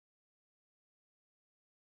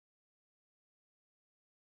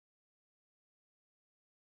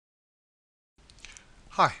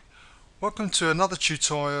Hi, welcome to another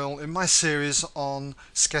tutorial in my series on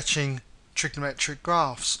sketching trigonometric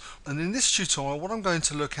graphs. And in this tutorial what I'm going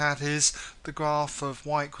to look at is the graph of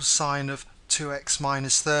y equals sine of 2x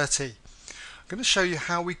minus 30. I'm going to show you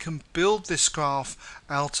how we can build this graph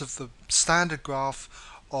out of the standard graph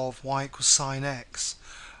of y equals sine x.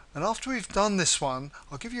 And after we've done this one,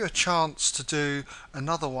 I'll give you a chance to do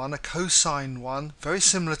another one, a cosine one, very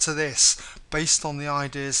similar to this, based on the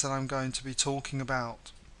ideas that I'm going to be talking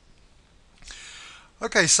about.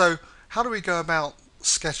 Okay, so how do we go about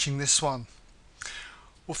sketching this one?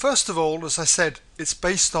 Well, first of all, as I said, it's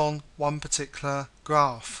based on one particular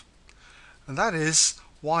graph, and that is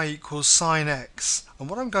y equals sine x. And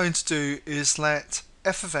what I'm going to do is let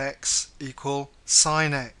f of x equal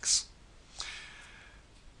sine x.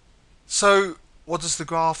 So what does the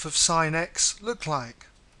graph of sine x look like?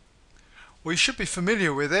 Well, you should be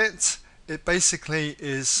familiar with it. It basically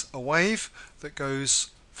is a wave that goes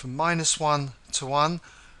from -1 to 1,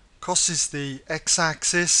 crosses the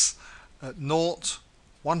x-axis at 0,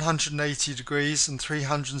 180 degrees and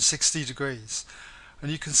 360 degrees.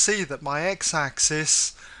 And you can see that my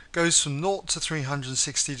x-axis goes from 0 to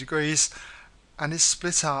 360 degrees and is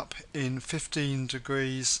split up in 15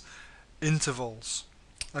 degrees intervals.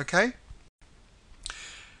 Okay?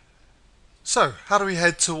 So, how do we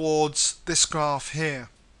head towards this graph here?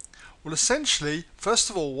 Well, essentially, first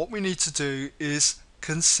of all, what we need to do is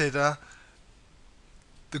consider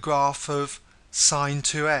the graph of sine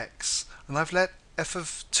 2x. And I've let f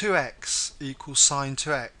of 2x equal sine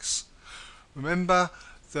 2x. Remember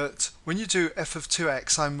that when you do f of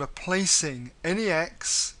 2x, I'm replacing any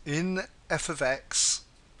x in f of x,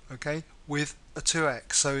 okay, with a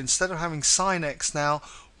 2x. So instead of having sine x now,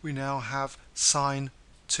 we now have sine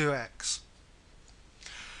 2x.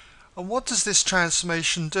 And what does this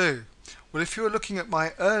transformation do? Well, if you were looking at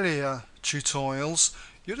my earlier tutorials,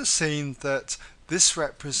 you'd have seen that this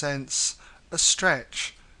represents a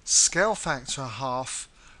stretch, scale factor 1/2,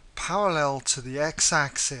 parallel to the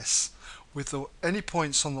x-axis, with any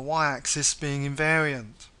points on the y-axis being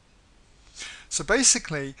invariant. So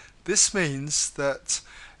basically, this means that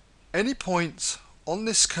any point on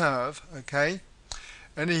this curve, okay,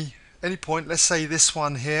 any point, let's say this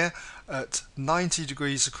one here at 90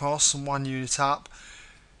 degrees across and 1 unit up,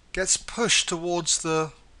 gets pushed towards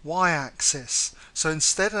the y-axis. So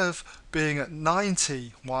instead of being at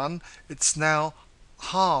 91, it's now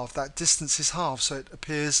halved. That distance is halved, so it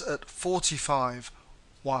appears at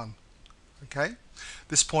 45(1). Okay?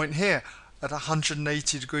 This point here at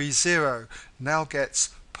 180 degrees 0 now gets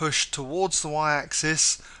pushed towards the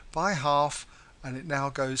y-axis by half, and it now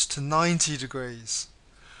goes to 90 degrees.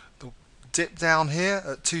 The dip down here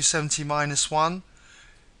at 270 minus 1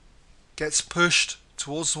 gets pushed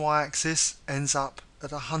towards the y-axis, ends up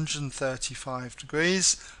at 135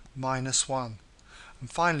 degrees minus 1.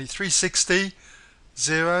 And finally 360,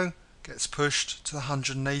 0 gets pushed to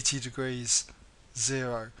 180 degrees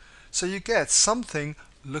 0. So you get something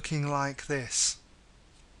looking like this.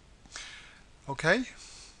 Okay?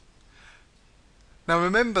 Now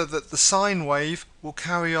remember that the sine wave will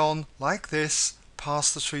carry on like this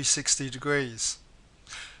past the 360 degrees.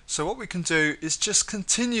 So what we can do is just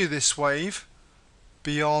continue this wave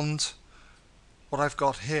beyond what I've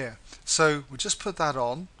got here. So we'll just put that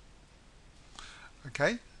on.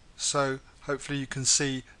 Okay, so hopefully you can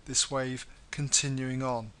see this wave continuing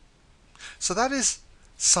on. So that is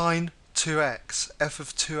sine 2x, f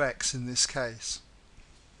of 2x in this case.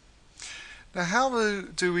 Now how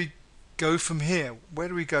do we go from here? Where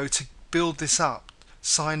do we go to build this up?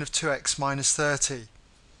 Sine of 2x minus 30.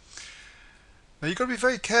 Now you've got to be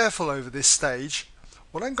very careful over this stage.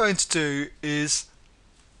 What I'm going to do is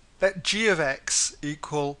let g of x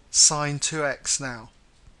equal sine 2x now.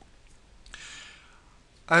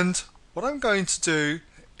 And what I'm going to do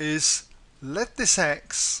is let this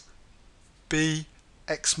x be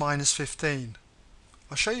x minus 15.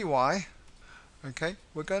 I'll show you why. Okay,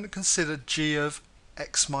 we're going to consider g of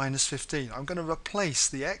x minus 15. I'm going to replace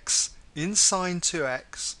the x in sine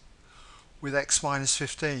 2x with x minus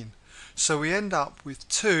 15. So we end up with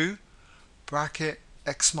 2 bracket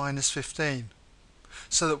x minus 15.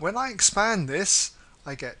 So that when I expand this,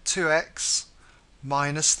 I get 2x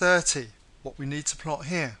minus 30, what we need to plot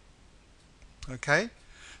here. Okay?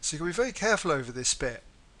 So you've got to be very careful over this bit.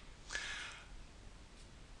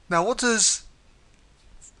 Now what does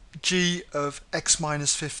g of x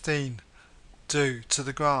minus 15 do to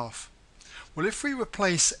the graph? Well, if we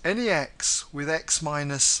replace any x with x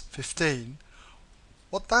minus 15,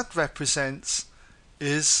 what that represents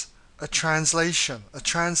is a translation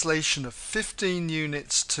of 15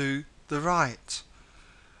 units to the right.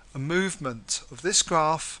 a movement of this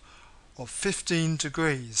graph of 15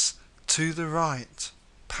 degrees to the right,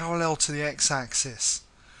 parallel to the x-axis.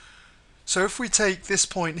 So if we take this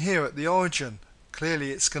point here at the origin,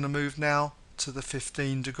 clearly it's going to move now to the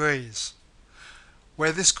 15 degrees.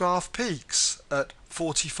 Where this graph peaks at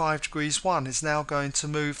 45 degrees 1 is now going to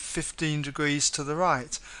move 15 degrees to the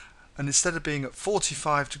right, and instead of being at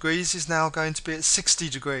 45 degrees is now going to be at 60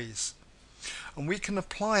 degrees. And we can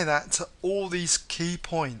apply that to all these key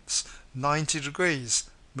points. 90 degrees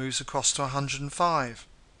moves across to 105.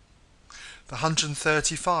 The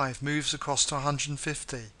 135 moves across to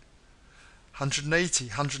 150. 180,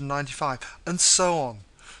 195, and so on.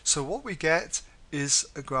 So what we get is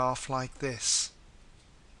a graph like this.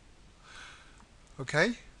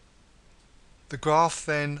 Okay? The graph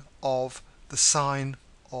then of the sine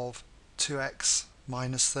of 2x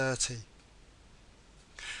minus 30.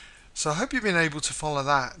 So I hope you've been able to follow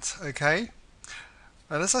that, okay?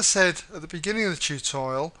 And as I said at the beginning of the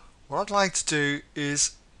tutorial, what I'd like to do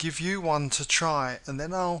is give you one to try, and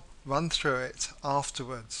then I'll run through it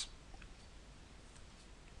afterwards.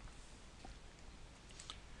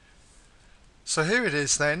 So here it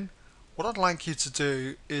is then. What I'd like you to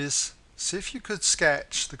do is see if you could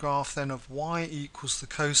sketch the graph then of y equals the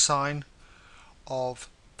cosine of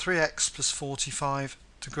 3x plus 45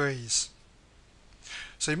 degrees.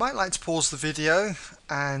 So you might like to pause the video,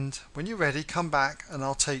 and when you're ready come back and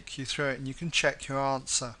I'll take you through it and you can check your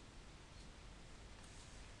answer.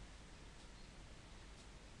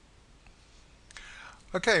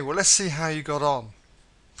 Okay, well let's see how you got on.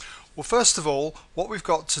 Well, first of all, what we've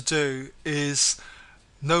got to do is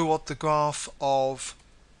know what the graph of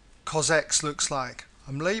cos x looks like.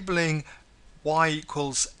 I'm labelling y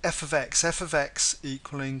equals f of x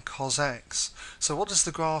equaling cos x. So what does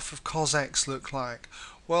the graph of cos x look like?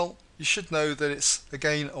 Well, you should know that it's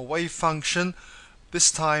again a wave function. This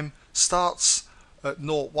time starts at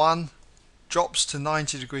 0, 1, drops to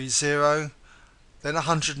 90 degrees 0, then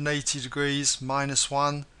 180 degrees minus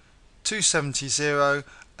 1, 270 0,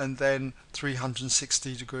 and then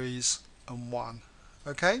 360 degrees and 1.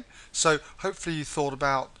 Okay, so hopefully you thought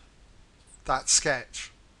about that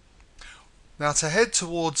sketch. Now to head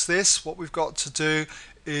towards this, what we've got to do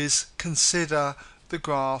is consider the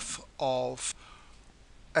graph of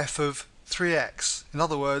f of 3x. In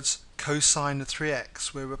other words, cosine of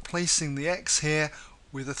 3x. We're replacing the x here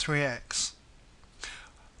with a 3x.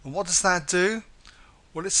 And what does that do?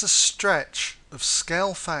 Well, it's a stretch of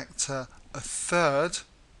scale factor a third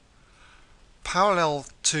parallel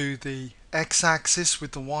to the x-axis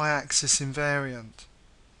with the y-axis invariant.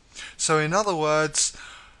 So in other words,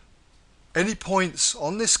 any points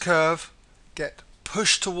on this curve get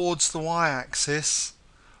pushed towards the y-axis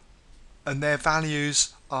and their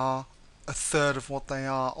values are a third of what they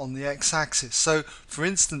are on the x-axis. So for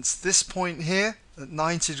instance, this point here at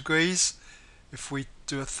 90 degrees, if we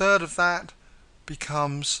do a third of that,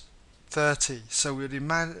 becomes 30. So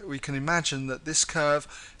we can imagine that this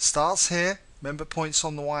curve starts here, remember points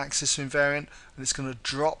on the y-axis are invariant, and it's going to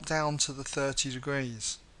drop down to the 30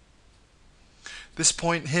 degrees. This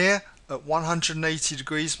point here at 180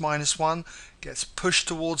 degrees minus 1 gets pushed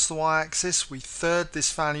towards the y-axis. We third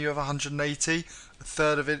this value of 180, a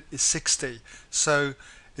third of it is 60. So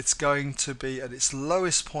it's going to be at its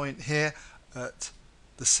lowest point here at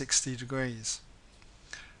the 60 degrees.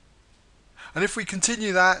 And if we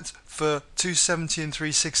continue that for 270 and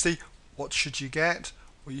 360, what should you get?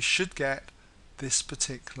 Well, you should get this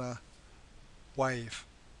particular wave.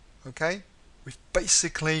 Okay? We've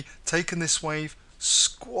basically taken this wave,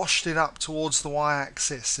 squashed it up towards the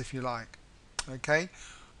y-axis, if you like. Okay?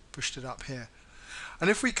 Pushed it up here. And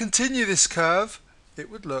if we continue this curve,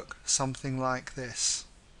 it would look something like this.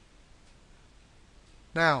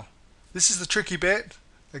 Now, this is the tricky bit.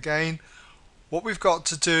 Again, what we've got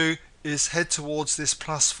to do is head towards this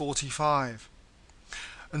plus 45.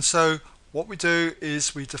 And so what we do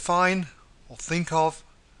is we define or think of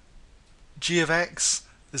g of x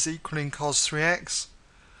as equaling cos 3x,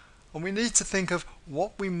 and we need to think of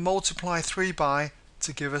what we multiply 3 by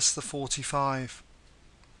to give us the 45.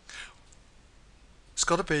 It's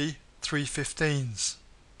got to be 3/15.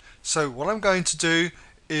 So what I'm going to do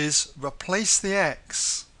is replace the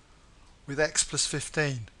x with x plus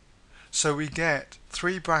 15. So we get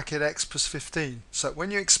 3 bracket x plus 15. So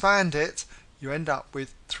when you expand it, you end up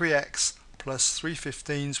with 3x plus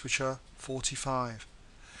 3/15, which are 45.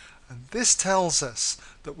 And this tells us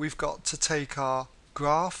that we've got to take our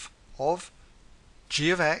graph of g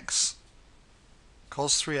of x,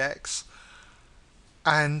 cos 3x,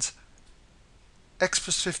 and x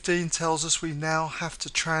plus 15 tells us we now have to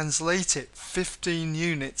translate it 15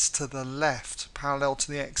 units to the left, parallel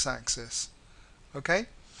to the x-axis. Okay?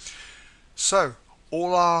 So,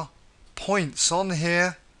 all our points on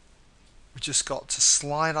here, we just got to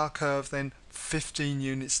slide our curve then 15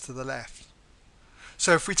 units to the left.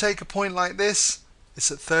 So if we take a point like this,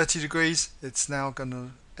 it's at 30 degrees, it's now going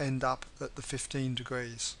to end up at the 15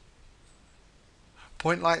 degrees.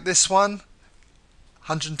 Point like this one,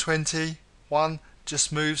 121,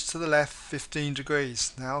 just moves to the left 15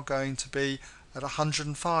 degrees, now going to be at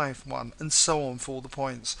 105, and so on for all the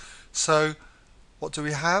points. So what do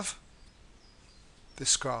we have?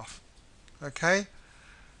 This graph. Okay,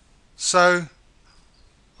 so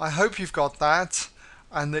I hope you've got that,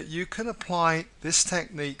 and that you can apply this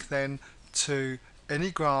technique then to any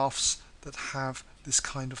graphs that have this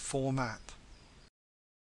kind of format.